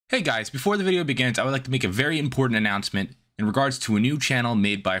Hey guys, before the video begins, I would like to make a very important announcement in regards to a new channel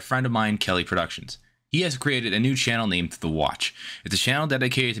made by a friend of mine, Kelly Productions. He has created a new channel named The Watch. It's a channel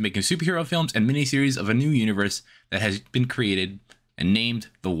dedicated to making superhero films and miniseries of a new universe that has been created and named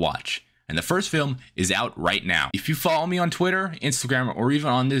The Watch. And the first film is out right now. If you follow me on Twitter, Instagram, or even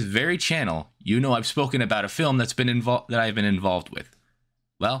on this very channel, you know I've spoken about a film that I've been involved with.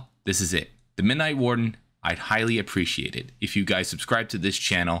 Well, this is it. The Midnight Warden. I'd highly appreciate it if you guys subscribe to this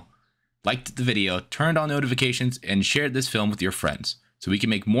channel, liked the video, turned on notifications, and shared this film with your friends so we can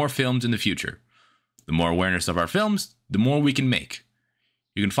make more films in the future. The more awareness of our films, the more we can make.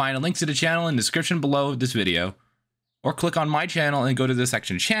 You can find a link to the channel in the description below this video, or click on my channel and go to the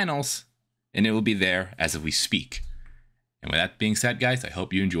section Channels, and it will be there as we speak. And with that being said, guys, I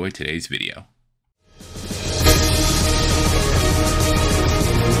hope you enjoyed today's video.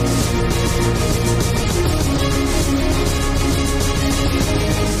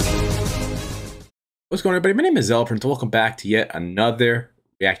 What's going on, everybody? My name is ZealetPrince. Welcome back to yet another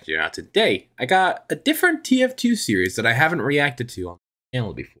reaction. Now today, I got a different TF2 series that I haven't reacted to on the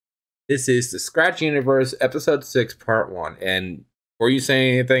channel before. This is the Scratch Universe Episode 6 Part 1. And before you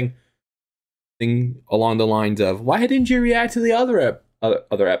say anything along the lines of, why didn't you react to the other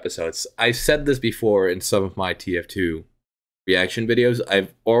episodes? I've said this before in some of my TF2 reaction videos.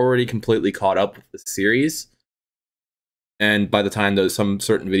 I've already completely caught up with the series. And by the time some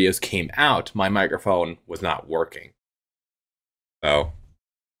certain videos came out, my microphone was not working. So,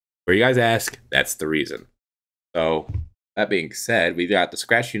 where you guys ask, that's the reason. So, that being said, we've got the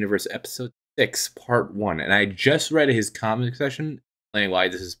Scratch Universe Episode 6, Part 1. And I just read his comment section explaining why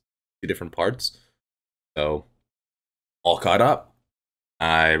this is two different parts. So, all caught up.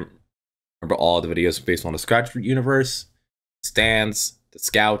 I remember all the videos based on the Scratch Universe, Stands, the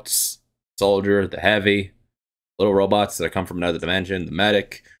Scouts, Soldier, the Heavy, little robots that come from another dimension, the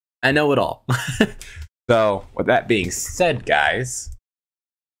medic. I know it all. So, with that being said, guys,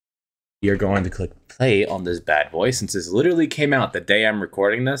 you're going to click play on this bad boy since this literally came out the day I'm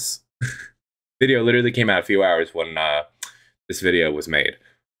recording this. Video literally came out a few hours when this video was made.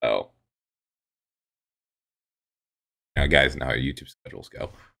 So, now guys know how YouTube schedules go.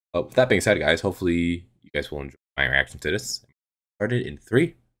 With that being said, guys, hopefully you guys will enjoy my reaction to this. Started in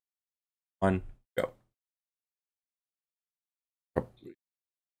 3, 1, go.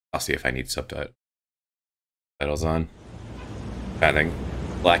 I'll see if I need subtitles on. I think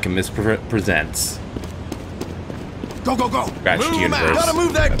Blackimus presents. Go, go, go! Scratch Move him Universe. out! Gotta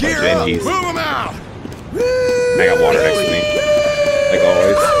move that gear up! Move him out! I got water next to me, like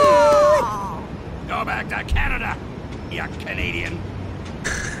always. Go back to Canada, you Canadian.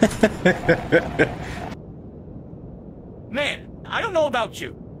 Man, I don't know about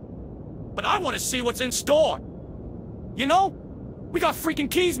you, but I want to see what's in store. You know? We got freaking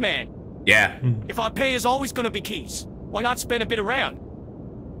keys, man. Yeah. If our pay is always gonna be keys, why not spend a bit around?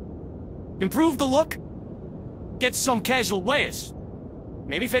 Improve the look? Get some casual wares.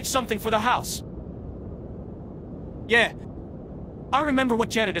 Maybe fetch something for the house. Yeah. I remember what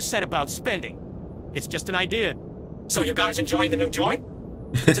janitor said about spending. It's just an idea. So you guys enjoying the new joint?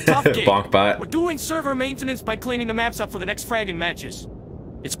 It's a tough gig. Bonkbot. We're doing server maintenance by cleaning the maps up for the next fragging matches.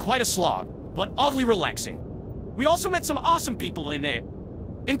 It's quite a slog, but oddly relaxing. We also met some awesome people in there,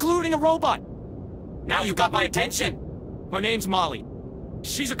 including a robot. Now you got my attention. Her name's Molly.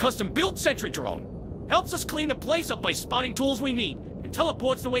 She's a custom-built sentry drone. Helps us clean the place up by spotting tools we need and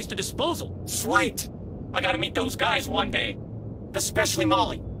teleports the waste to disposal. Sweet! I gotta meet those guys one day. Especially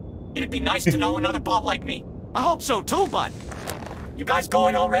Molly. It'd be nice to know another bot like me. I hope so too, bud. You guys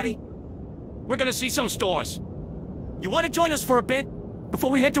going already? We're gonna see some stores. You wanna join us for a bit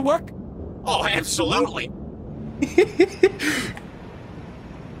before we head to work? Oh, absolutely.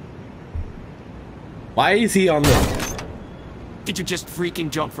 Why is he on the... Did you just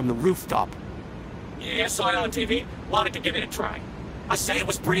freaking jump from the rooftop? Yeah, I saw it on TV. Wanted to give it a try. I said it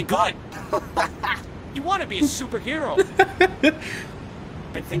was pretty good. You want to be a superhero.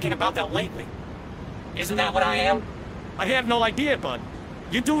 Been thinking about that lately. Isn't that what I am? I have no idea, bud.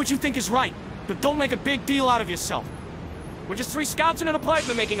 You do what you think is right, but don't make a big deal out of yourself. We're just 3 scouts in an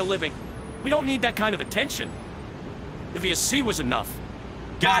apartment making a living. We don't need that kind of attention. The VSC was enough.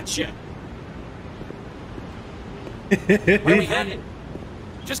 Gotcha. Where are we headed?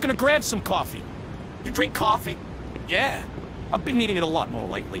 Just gonna grab some coffee. You drink coffee? Yeah. I've been needing it a lot more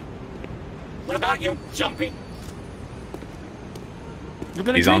lately. What about you, Jumpy? You're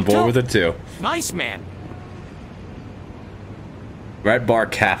gonna He's on board too? with it too. Nice, man. Red Bar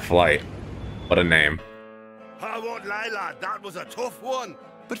Cat Flight. What a name. I won't lie, lad. That was a tough one,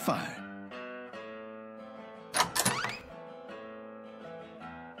 but fine.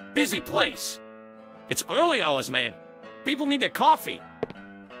 busy place. It's early hours, man. People need their coffee.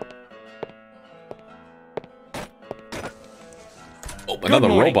 Oh, another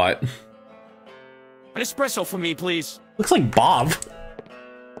robot. An espresso for me, please. Looks like Bob.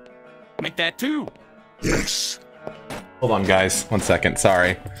 Make that 2. Yes. Hold on, guys. 1 second.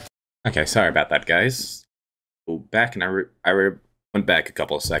 Sorry. Okay, sorry about that, guys. Go back, and I went back a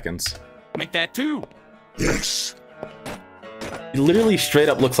couple of seconds. Make that 2. Yes. He literally straight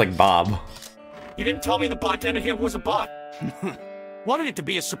up looks like Bob. You didn't tell me the bartender here was a bot. Wanted it to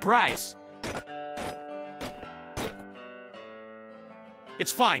be a surprise.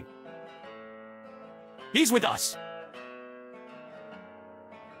 It's fine. He's with us.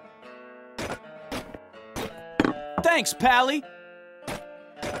 Thanks, Pally.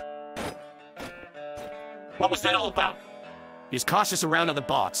 What was that all about? He's cautious around other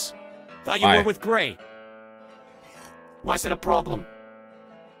bots. Thought you Why? were with Gray. Why's that a problem?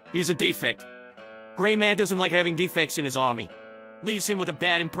 He's a defect. Gray Man doesn't like having defects in his army. Leaves him with a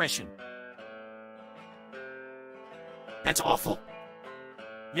bad impression. That's awful.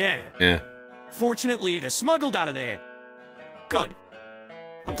 Yeah. Yeah. Fortunately, they're smuggled out of there. Good.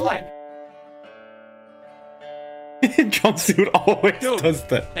 I'm glad. Jumpsuit always Dude, does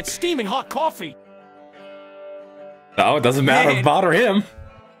that. That's steaming hot coffee. No, it doesn't matter. Man. Bother him.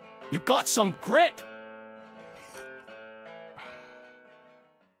 You got some grit.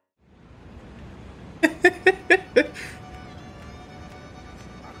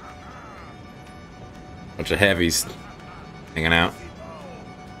 Bunch of heavies hanging out.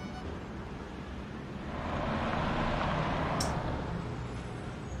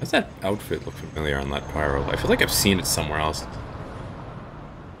 Does that outfit look familiar on that pyro? I feel like I've seen it somewhere else.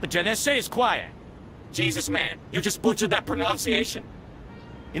 The Janesse is quiet. Jesus, man, you just butchered that pronunciation.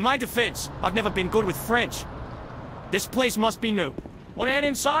 In my defense, I've never been good with French. This place must be new. Want to head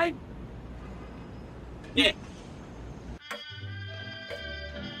inside? Yeah.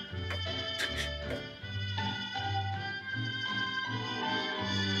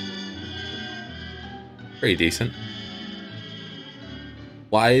 Pretty decent.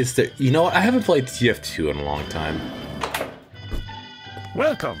 Why is there... You know what? I haven't played TF2 in a long time.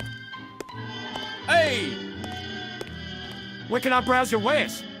 Welcome. Hey! Where can I browse your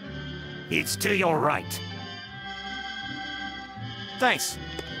wares? It's to your right. Thanks.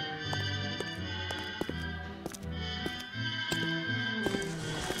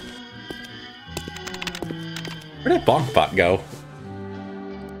 Where did Bonkbot go?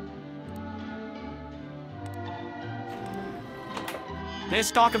 There's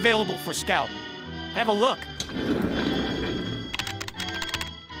stock available for Scout. Have a look.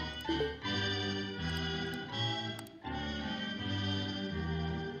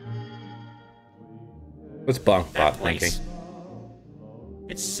 What's Bonkbot That thinking? place.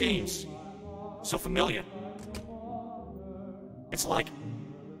 It seems so familiar. It's like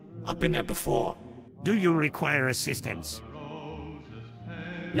I've been there before. Do you require assistance?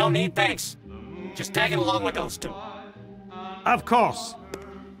 No need, thanks. Just tagging along with those two. Of course.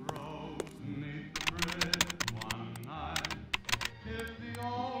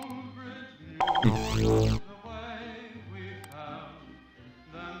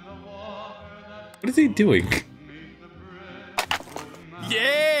 What is he doing?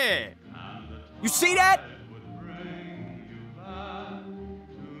 Yeah! You see that?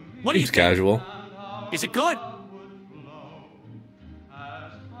 What do you Seems think? casual. Is it good?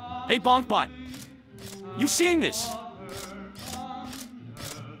 Hey, Bonkbot. You seeing this?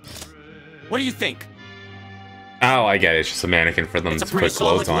 What do you think? Oh, I get it. It's just a mannequin for them It's a to pretty put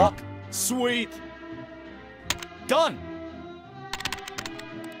clothes solid on. look. Sweet. Done.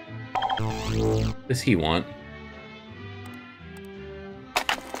 What does he want?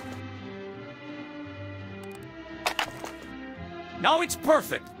 Now it's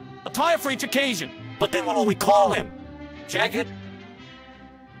perfect. Attire for each occasion. But then what will we call him? Jagged?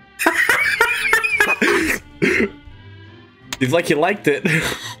 He's like he liked it.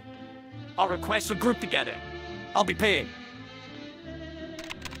 I'll request a group together. I'll be paying.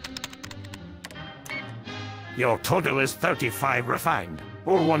 Your total is 35 refined,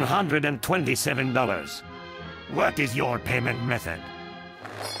 or $127. What is your payment method?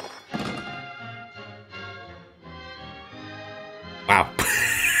 Wow.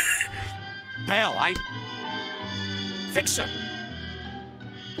 Pal, Fixer.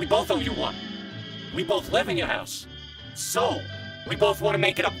 We both owe you one. We both live in your house. So, we both want to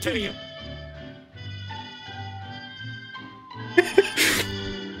make it up to you.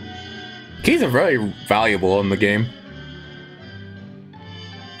 Keys are very valuable in the game.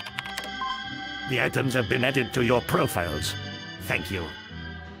 The items have been added to your profiles. Thank you.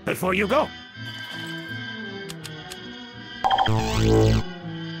 before you go.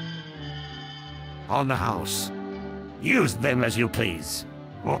 On the house. Use them as you please,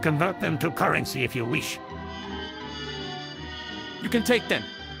 or convert them to currency if you wish. You can take them.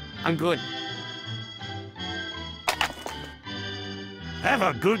 I'm good. Have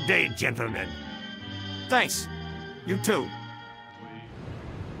a good day, gentlemen. Thanks. You too.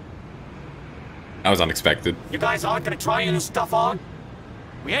 That was unexpected. You guys aren't gonna try any stuff on?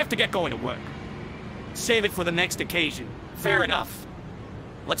 We have to get going to work. Save it for the next occasion. Fair enough.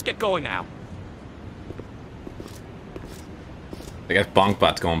 Let's get going now. I guess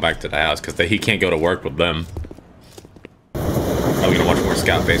Bonkbot's going back to the house because he can't go to work with them. Probably gonna watch more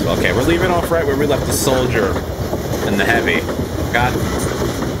Scout Baseball. Okay, we're leaving off right where we left the soldier and the heavy. Got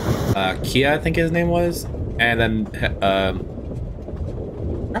Kia, I think his name was, and then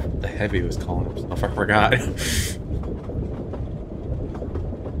the heavy was calling himself. I forgot.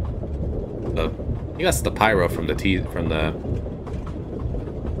 He got the pyro from the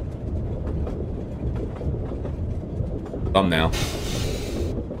thumbnail.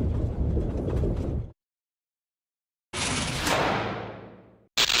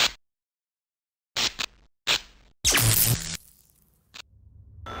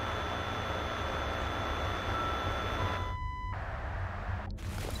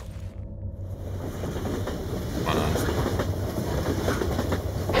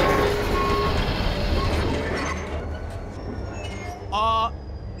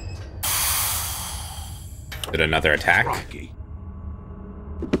 Did another attack?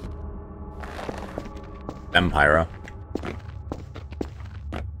 Pyro.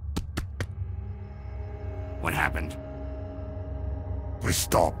 What happened? We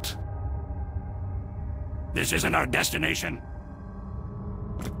stopped. This isn't our destination.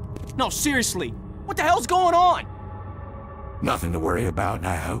 No, seriously. What the hell's going on? Nothing to worry about,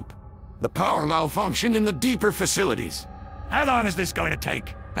 I hope. The power malfunction in the deeper facilities. How long is this going to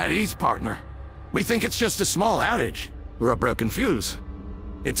take? At ease, partner. We think it's just a small outage, or a broken fuse.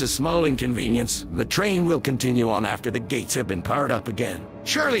 It's a small inconvenience. The train will continue on after the gates have been powered up again.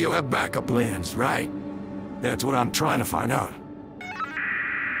 Surely you have backup plans, right? That's what I'm trying to find out.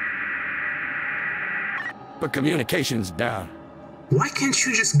 But communication's down. Why can't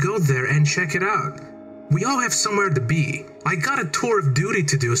you just go there and check it out? We all have somewhere to be. I got a tour of duty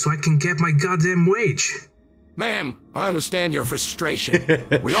to do so I can get my goddamn wage. Ma'am, I understand your frustration.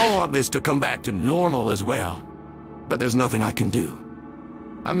 We all want this to come back to normal as well. But there's nothing I can do.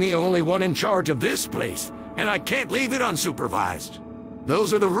 I'm the only one in charge of this place, and I can't leave it unsupervised.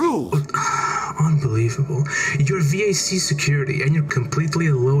 Those are the rules. Unbelievable. You're VAC security, and you're completely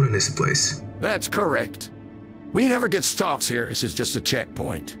alone in this place. That's correct. We never get stops here. This is just a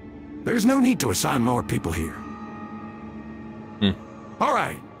checkpoint. There's no need to assign more people here. All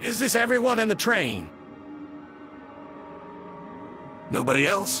right, is this everyone in the train? Nobody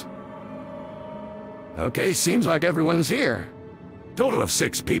else? Okay, seems like everyone's here. Total of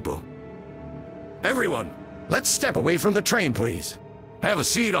 6 people. Everyone, let's step away from the train, please. Have a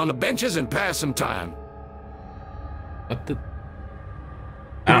seat on the benches and pass some time. What the?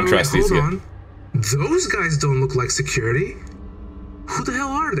 I don't trust these guys. Hold on. Those guys don't look like security. Who the hell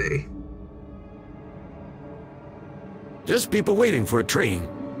are they? Just people waiting for a train.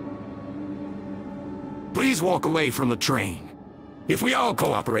 Please walk away from the train. If we all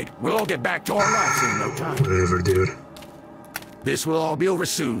cooperate, we'll all get back to our lives in no time. Whatever, dude. This will all be over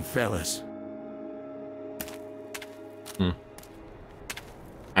soon, fellas.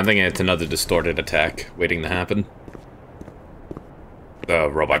 I'm thinking it's another distorted attack waiting to happen. The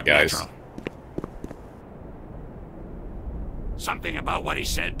robot guys. Something about what he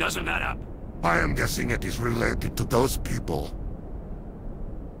said doesn't add up. I am guessing it is related to those people.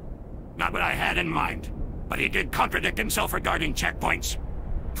 Not what I had in mind. But he did contradict himself regarding checkpoints.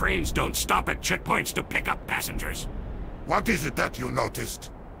 Trains don't stop at checkpoints to pick up passengers. What is it that you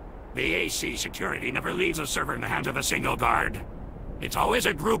noticed? VAC security never leaves a server in the hands of a single guard. It's always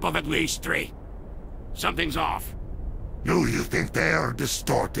a group of at least 3. Something's off. Do you think they are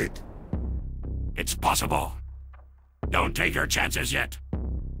distorted? It's possible. Don't take your chances yet.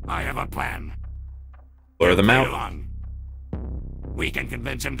 I have a plan. Blur them Play out. along. We can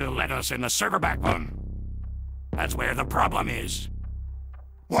convince him to let us in the server backbone. That's where the problem is.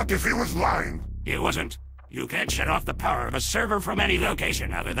 What if he was lying? He wasn't. You can't shut off the power of a server from any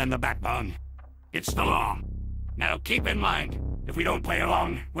location other than the backbone. It's the law. Now keep in mind, if we don't play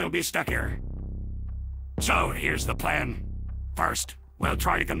along, we'll be stuck here. So here's the plan. First, we'll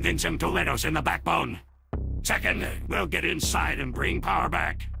try to convince him to let us in the backbone. Second, we'll get inside and bring power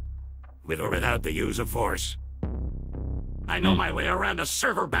back. With or without the use of force. I know my way around a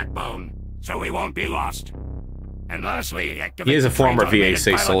server backbone, so we won't be lost. And lastly, activate He is a the train's former automated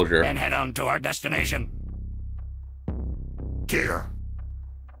VA pilot soldier. and head on to our destination. Here.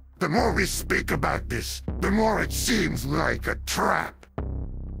 The more we speak about this, the more it seems like a trap.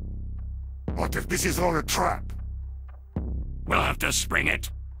 What if this is all a trap? We'll have to spring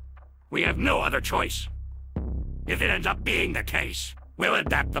it. We have no other choice. If it ends up being the case, we'll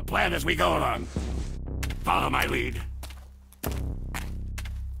adapt the plan as we go along. Follow my lead.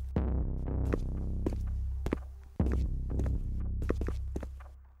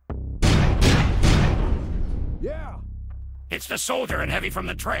 Yeah. It's the soldier and Heavy from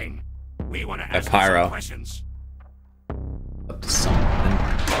the train. We want to ask him Pyro. some questions. Up to something.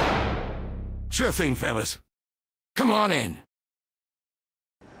 Sure thing, fellas. Come on in.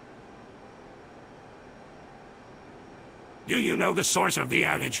 Do you know the source of the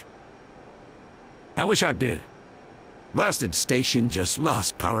outage? I wish I did. Blasted station just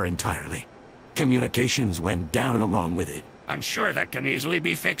lost power entirely. Communications went down along with it. I'm sure that can easily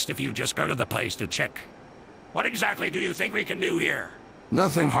be fixed if you just go to the place to check. What exactly do you think we can do here?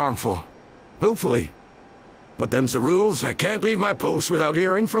 Nothing harmful. Hopefully. But them's the rules. I can't leave my post without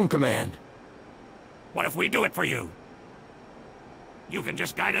hearing from command. What if we do it for you? You can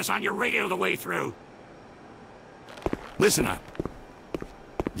just guide us on your radio the way through. Listen up.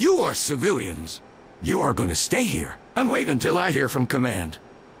 You are civilians. You are going to stay here and wait until I hear from command.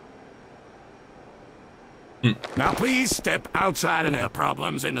 Now please step outside and The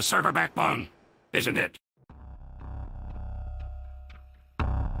problem's in the server backbone, isn't it?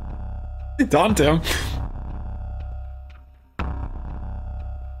 Daunt him.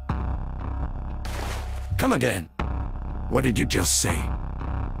 Come again. What did you just say?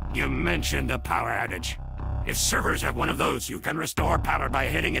 You mentioned a power outage. If servers have one of those, you can restore power by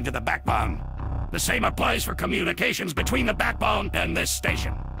hitting into the backbone. The same applies for communications between the backbone and this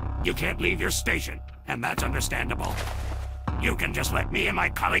station. You can't leave your station, and that's understandable. You can just let me and my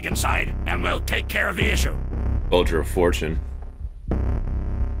colleague inside, and we'll take care of the issue. Soldier of Fortune.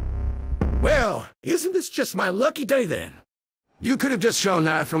 Well, isn't this just my lucky day then? You could have just shown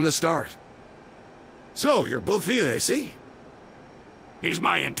that from the start. So, you're both here, I see? He's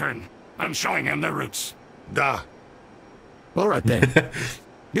my intern. I'm showing him the routes. Da. All right then.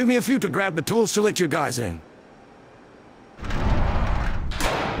 Give me a few to grab the tools to let you guys in.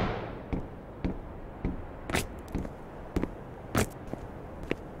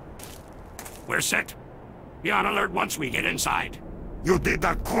 We're set. Be on alert once we get inside. You did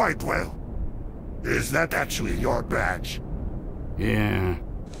that quite well. Is that actually your badge? Yeah.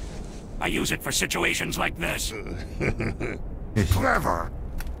 I use it for situations like this. Clever.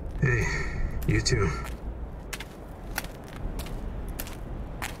 Hey, you too.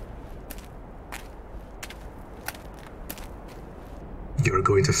 You're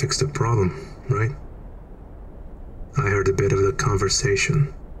going to fix the problem, right? I heard a bit of the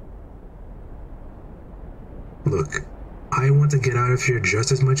conversation. Look, I want to get out of here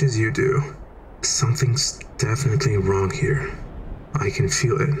just as much as you do. Something's definitely wrong here. I can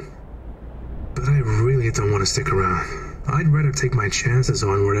feel it. But I really don't want to stick around. I'd rather take my chances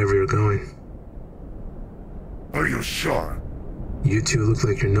on wherever you're going. Are you sure? You two look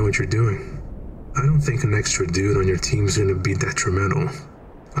like you know what you're doing. I don't think an extra dude on your team's gonna be detrimental.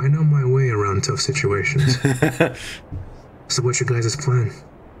 I know my way around tough situations. So what's your guys' plan?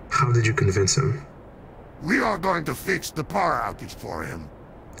 How did you convince him? We are going to fix the power outage for him.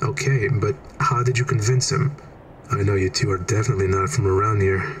 Okay, but how did you convince him? I know you two are definitely not from around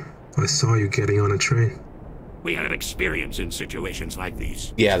here. I saw you getting on a train. We have experience in situations like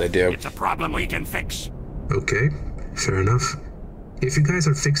these. Yeah, they do. It's a problem we can fix. Okay, fair enough. If you guys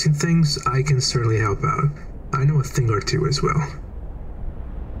are fixing things, I can certainly help out. I know a thing or two as well.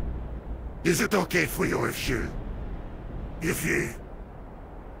 Is it okay for you if you...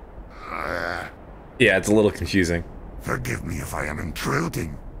 Yeah, it's a little confusing. Forgive me if I am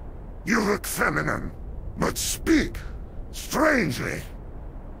intruding. You look feminine, but speak strangely.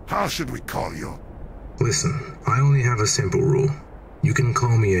 How should we call you? Listen, I only have a simple rule. You can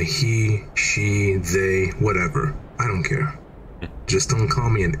call me a he, she, they, whatever. I don't care. Just don't call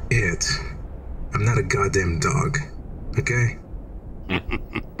me an it. I'm not a goddamn dog. Okay?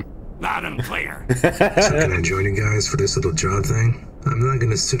 Loud and clear. So can I join you guys for this little job thing? I'm not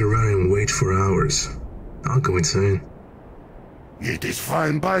gonna sit around and wait for hours. I'll go insane. It is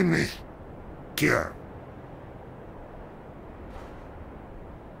fine by me. Here.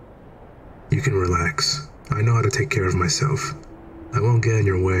 You can relax. I know how to take care of myself. I won't get in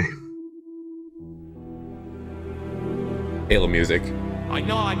your way. Halo music. I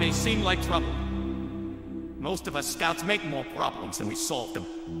know I may seem like trouble, Most of us scouts make more problems than we solve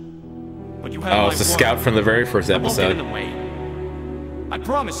them. But you have Oh, my it's the word. scout from the very first I won't get in episode. the way. I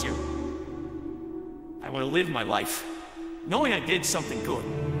promise you. I want to live my life, knowing I did something good.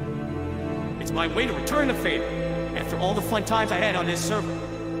 It's my way to return the favor, after all the fun times I had on this server.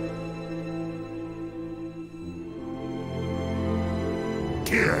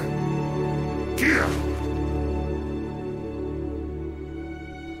 Here. Here.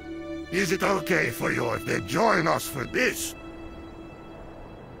 Is it okay for you if they join us for this?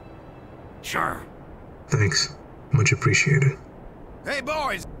 Sure. Thanks. Much appreciated. Hey,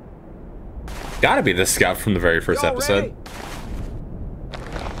 boys! Gotta be the scout from the very first episode.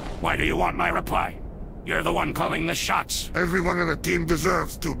 Why do you want my reply? You're the one calling the shots. Everyone in the team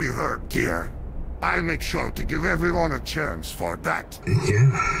deserves to be heard here. I'll make sure to give everyone a chance for that.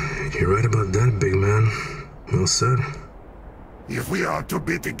 Yeah, you're right about that, big man. Well said. If we are to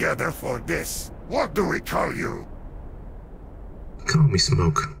be together for this, what do we call you? Call me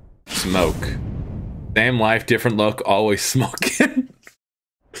Smoke. Smoke. Same life, different look, always smoking.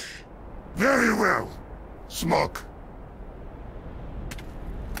 Very well. Smoke.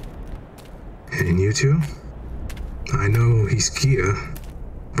 And you two? I know he's Kia,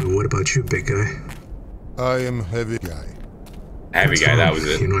 but what about you, big guy? I am heavy guy. Heavy guy, that was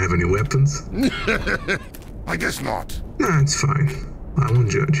You it. don't have any weapons? I guess not. Nah, it's fine. I won't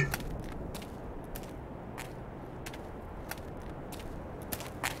judge.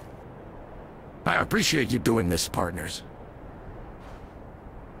 I appreciate you doing this, partners.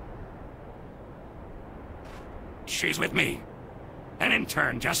 She's with me. An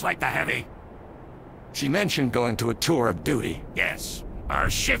intern just like the Heavy. She mentioned going to a tour of duty. Yes. Our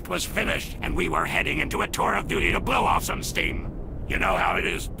shift was finished, and we were heading into a tour of duty to blow off some steam. You know how it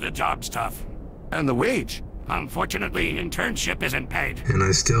is, the job's tough. And the wage. Unfortunately, internship isn't paid. And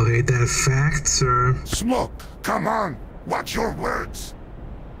I still hate that fact, sir. Smoke, come on. Watch your words.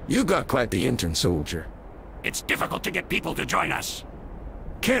 You got quite the intern soldier. It's difficult to get people to join us.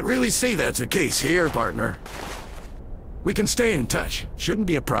 Can't really say that's the case here, partner. We can stay in touch. Shouldn't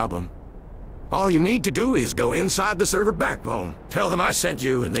be a problem. All you need to do is go inside the server backbone. Tell them I sent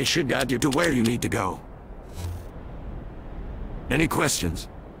you, and they should guide you to where you need to go. Any questions?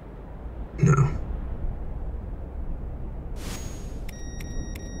 No.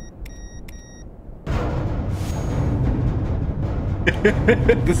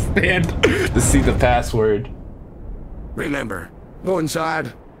 The stand to see the password. Remember, go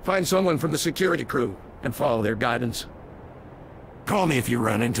inside, find someone from the security crew, and follow their guidance. Call me if you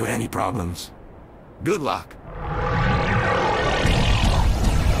run into any problems. Good luck.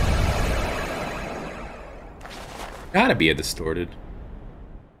 Gotta be a distorted.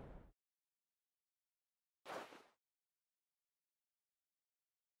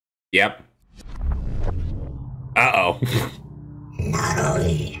 Yep. Uh-oh.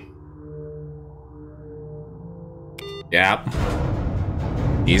 Yep.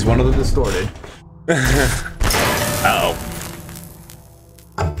 He's one of the distorted. Uh-oh.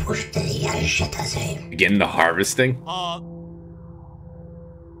 Again, the harvesting? Uh-oh.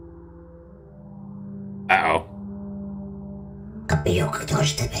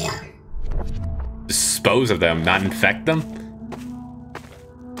 Dispose of them, not infect them?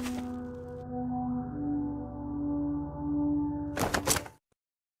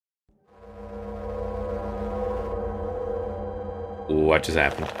 What just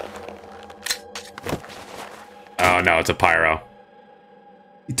happened? Oh no, it's a pyro.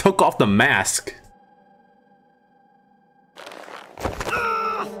 He took off the mask.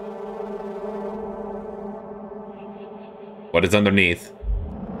 What is underneath?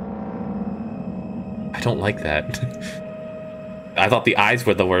 I don't like that. I thought the eyes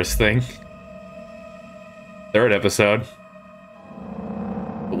were the worst thing. Third episode.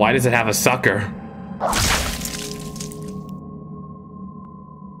 Why does it have a sucker?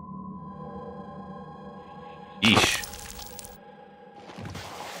 Yeesh.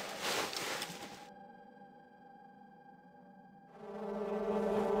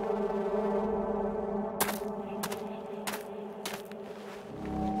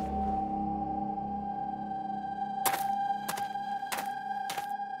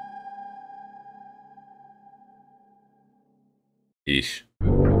 Yeesh.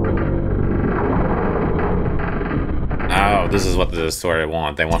 Oh, this is what the story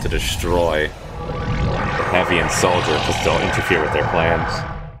want. They want to destroy Heavy and Soldier because they'll interfere with their plans.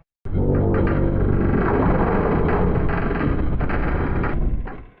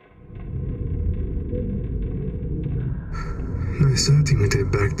 Nice acting you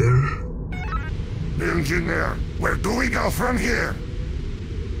did back there. Engineer, where do we go from here?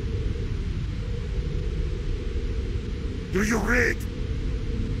 Do you read?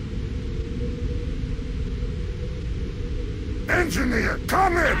 Engineer,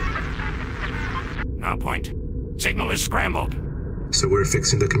 come in! No point. Signal is scrambled. So we're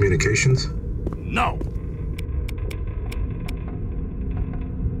fixing the communications? No.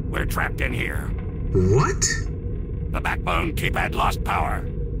 We're trapped in here. What? The backbone keypad lost power.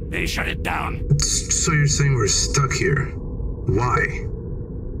 They shut it down. So you're saying we're stuck here? Why?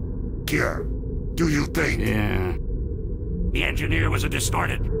 Kier, do you think? Yeah. The engineer was a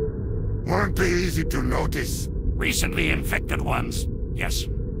distorted. Weren't they easy to notice? Recently infected ones. Yes.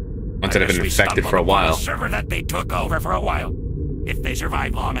 Once it had been infected for a while. A server that they took over for a while. If they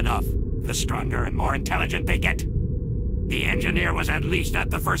survive long enough, the stronger and more intelligent they get. The engineer was at least at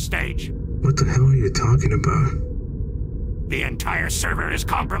the first stage. What the hell are you talking about? The entire server is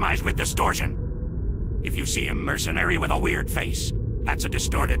compromised with distortion. If you see a mercenary with a weird face, that's a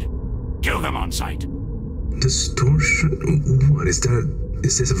distorted. Kill them on sight. Distortion? What is that?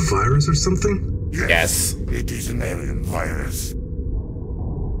 Is this a virus or something? Yes. It is an alien virus.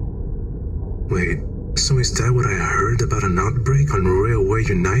 Wait, so is that what I heard about an outbreak on Railway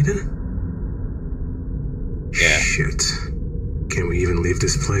United? Yeah. Shit. Can we even leave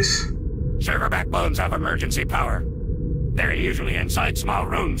this place? Server backbones have emergency power. They're usually inside small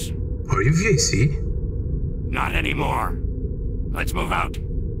rooms. Are you VAC? Not anymore. Let's move out.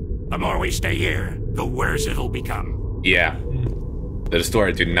 The more we stay here, the worse it'll become. Yeah. The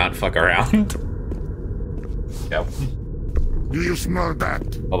Distorted do not fuck around. Yep. Do you smell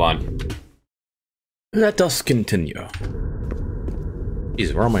that? Hold on. Let us continue.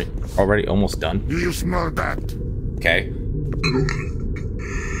 Jeez, we're already almost done. Do you smell that? Okay.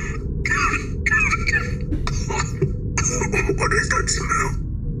 What is that smell?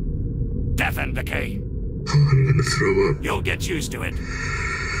 Death and decay. Oh, I'm gonna throw up. You'll get used to it.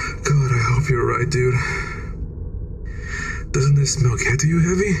 God, I hope you're right, dude. Doesn't this smell get to you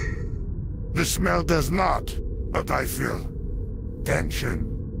heavy? The smell does not, but I feel tension.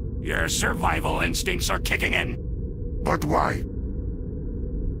 Your survival instincts are kicking in. But why?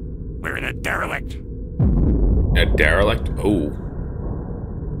 We're in a derelict. A derelict? Oh.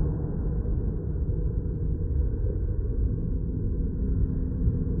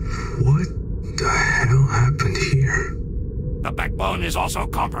 What the hell happened here? The backbone is also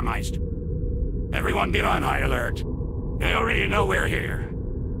compromised. Everyone be on high alert. They already know we're here.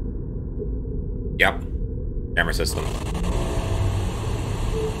 Yep. Camera system.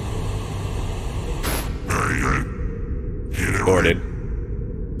 Very good. Recorded.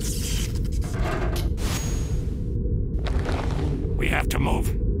 We have to move.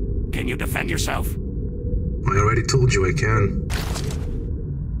 Can you defend yourself? I already told you I can.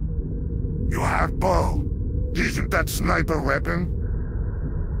 You have bow. Isn't that sniper weapon?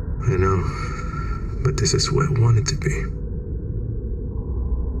 I know, but this is what I want it to be.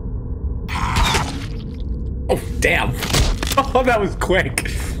 Oh, damn. Oh, that was quick.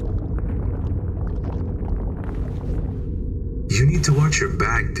 You need to watch your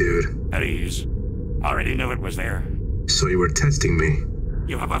back, dude. At ease. Already knew it was there. So you were testing me.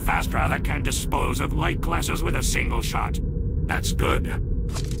 You have a fast draw that can dispose of light classes with a single shot. That's good.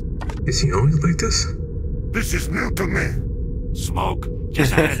 Is he always like this? This is new to me. Smoke,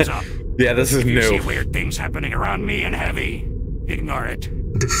 just a heads up. Yeah, this is If you new. see weird things happening around me and Heavy, ignore it.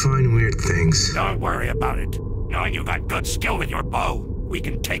 Define weird things. Don't worry about it. Knowing you got good skill with your bow, we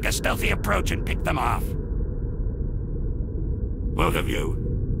can take a stealthy approach and pick them off. Both of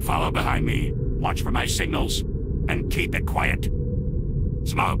you, follow behind me, watch for my signals, and keep it quiet.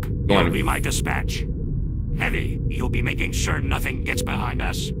 Smoke, you'll be my dispatch. Heavy, you'll be making sure nothing gets behind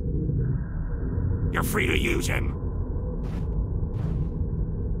us. You're free to use him.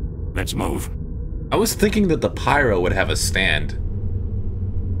 Let's move. I was thinking that the pyro would have a stand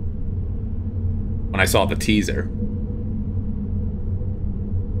when I saw the teaser.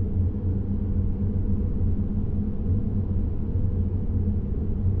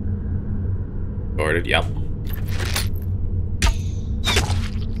 Recorded, yep.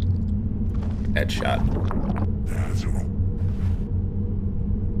 Headshot.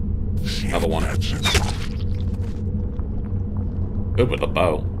 Another one. Good with a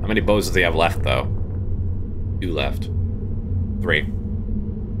bow. How many bows does he have left, though? 2 left. 3.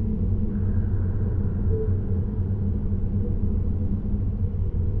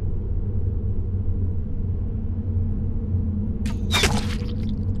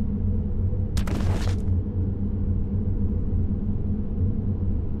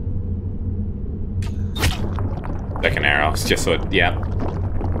 Second arrow. It's just so it, yeah.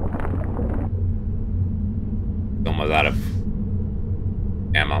 Almost out of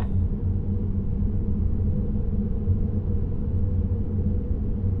ammo.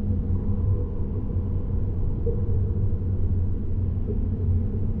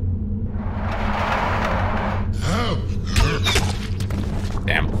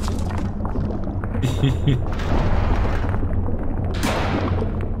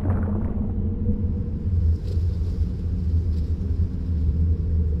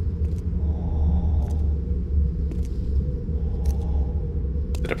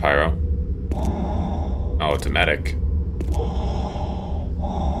 to medic.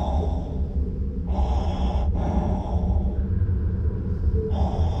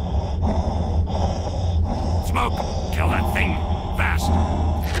 Smoke! Kill that thing! Fast!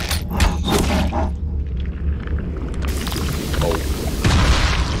 Oh.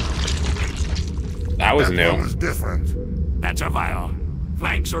 That was new. One is different. That's a vial.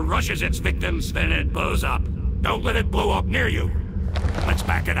 Flanks or rushes its victims, then it blows up. Don't let it blow up near you. Let's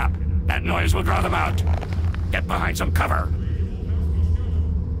back it up. That noise will draw them out. Get behind some cover.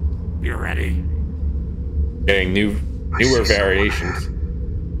 You ready? Getting newer variations.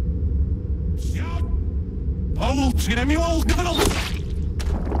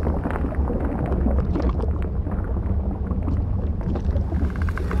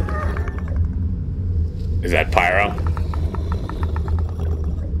 Is that Pyro?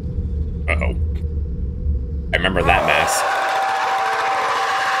 Uh-oh. I remember that mask.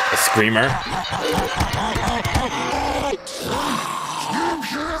 A screamer.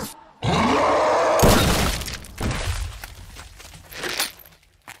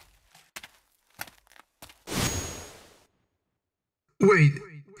 Wait,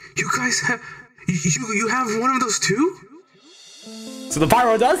 you guys have... You have one of those too? So the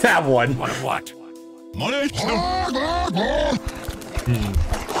Pyro does have one. One of what? I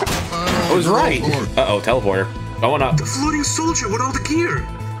was right. Uh-oh, teleporter. Going up. The floating soldier with all the gear.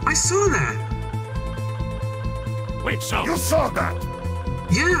 I saw that. Wait, so... You saw that.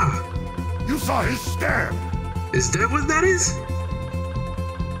 Yeah. You saw his stand. Is that what that is?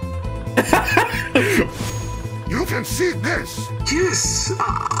 You can see this. Yes,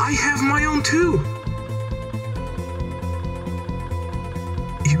 I have my own too.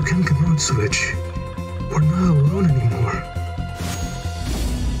 You can come on, Switch. We're not alone anymore.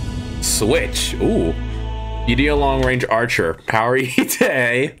 Switch. Ooh. EDO long range archer. Power E to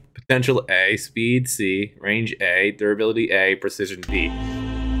A. Potential A. Speed C. Range A. Durability A. Precision B.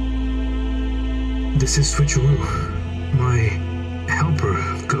 This is Switcheroo. My helper,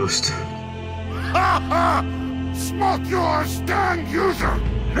 Ghost. Ha ha! Smoke, you are a stand user.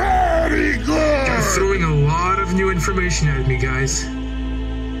 Very good. You're throwing a lot of new information at me, guys.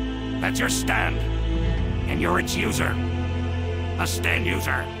 That's your stand. And you're its user. A stand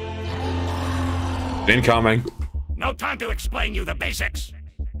user. Incoming. No time to explain you the basics.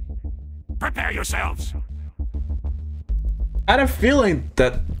 Prepare yourselves. I had a feeling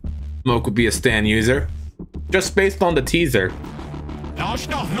that Smoke would be a stand user. Just based on the teaser.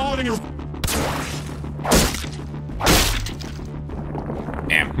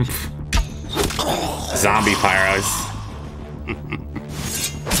 Damn. Zombie pyros.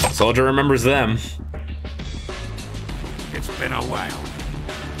 Soldier remembers them. It's been a while.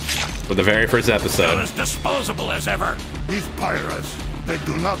 For the very first Still episode. as disposable as ever. These pirates, they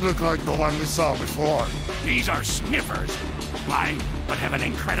do not look like the one we saw before. These are sniffers. Blind, but have an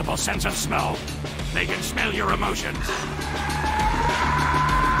incredible sense of smell. They can smell your emotions.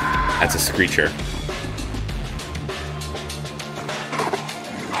 That's a screecher.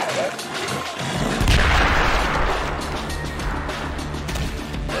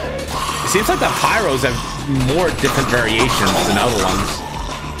 It seems like the pyros have more different variations than other ones.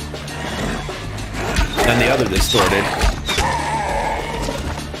 Than the other distorted.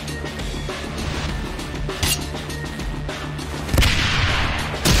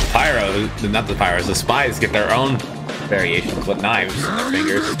 Pyro, not the pyros, the spies get their own variations with knives in their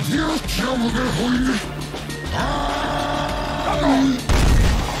fingers.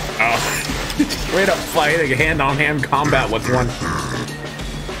 Oh, straight up fighting hand-on-hand combat with one.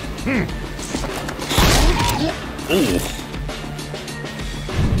 Ooh.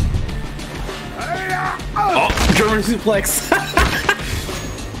 Oh, German suplex.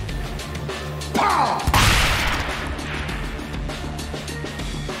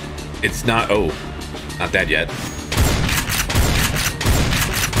 It's not, oh, not dead yet.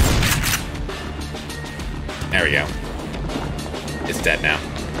 There we go. It's dead now.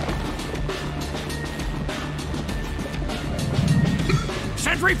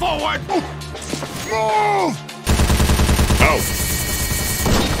 Sentry forward! Move! Oh.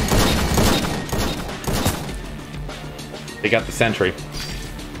 They got the sentry.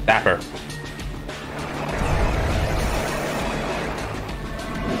 Dapper.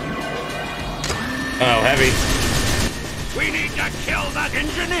 Oh, heavy. We need to kill that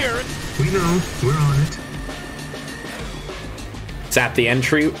engineer! We know, we're on it. Zap the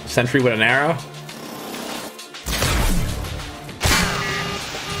sentry with an arrow.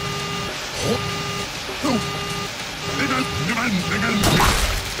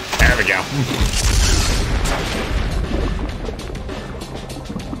 There we go.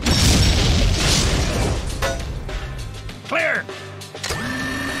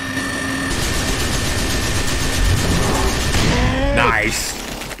 Nice.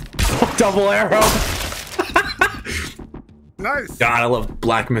 Double arrow. Nice. God, I love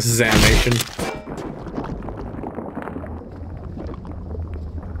Blackimus' animation.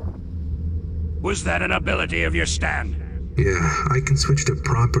 Was that an ability of your stand? Yeah, I can switch the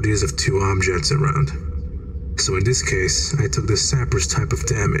properties of two objects around. So in this case, I took the Sapper's type of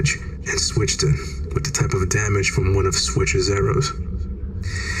damage and switched it with the type of damage from one of Switch's arrows.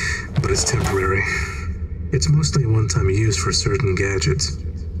 But it's temporary. It's mostly one-time use for certain gadgets.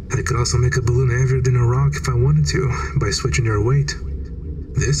 I could also make a balloon heavier than a rock if I wanted to, by switching their weight.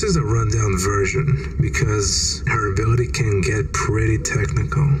 This is a rundown version, because her ability can get pretty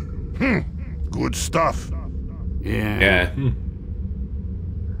technical. Good stuff. Yeah.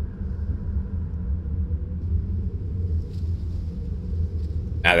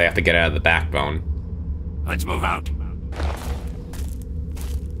 Now they have to get out of the backbone. Let's move out.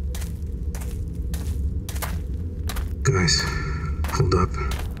 Guys, hold up.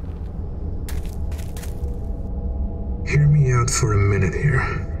 Hear me out for a minute here.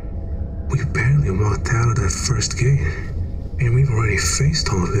 We barely walked out of that first gate, and we've already faced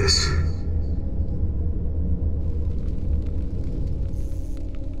all of this.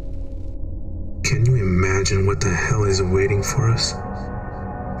 Can you imagine what the hell is waiting for us?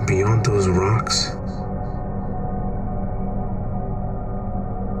 Beyond those rocks?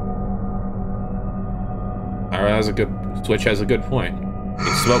 Alright, Switch has a good point.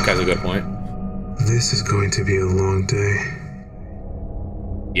 Smoke has a good point. This is going to be a long day.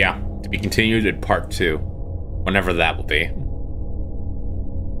 Yeah, to be continued in part 2. Whenever that will be.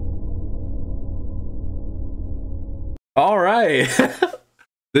 Alright.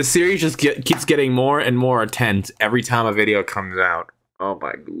 This series just keeps getting more and more intense every time a video comes out. Oh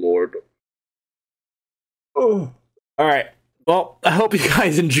my lord. Oh. Alright. Well, I hope you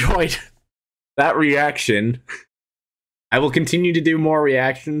guys enjoyed that reaction. I will continue to do more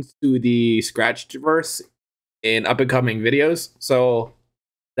reactions to the Scratchverse in up-and-coming videos. So,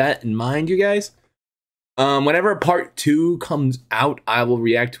 that in mind, you guys. Whenever part 2 comes out, I will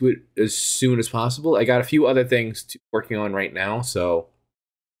react to it as soon as possible. I got a few other things working on right now, so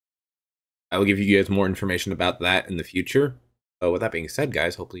I will give you guys more information about that in the future. So with that being said,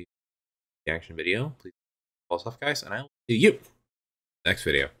 guys, hopefully you reaction video. Please follow stuff, guys, and I will see you next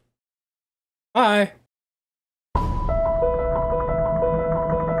video. Bye.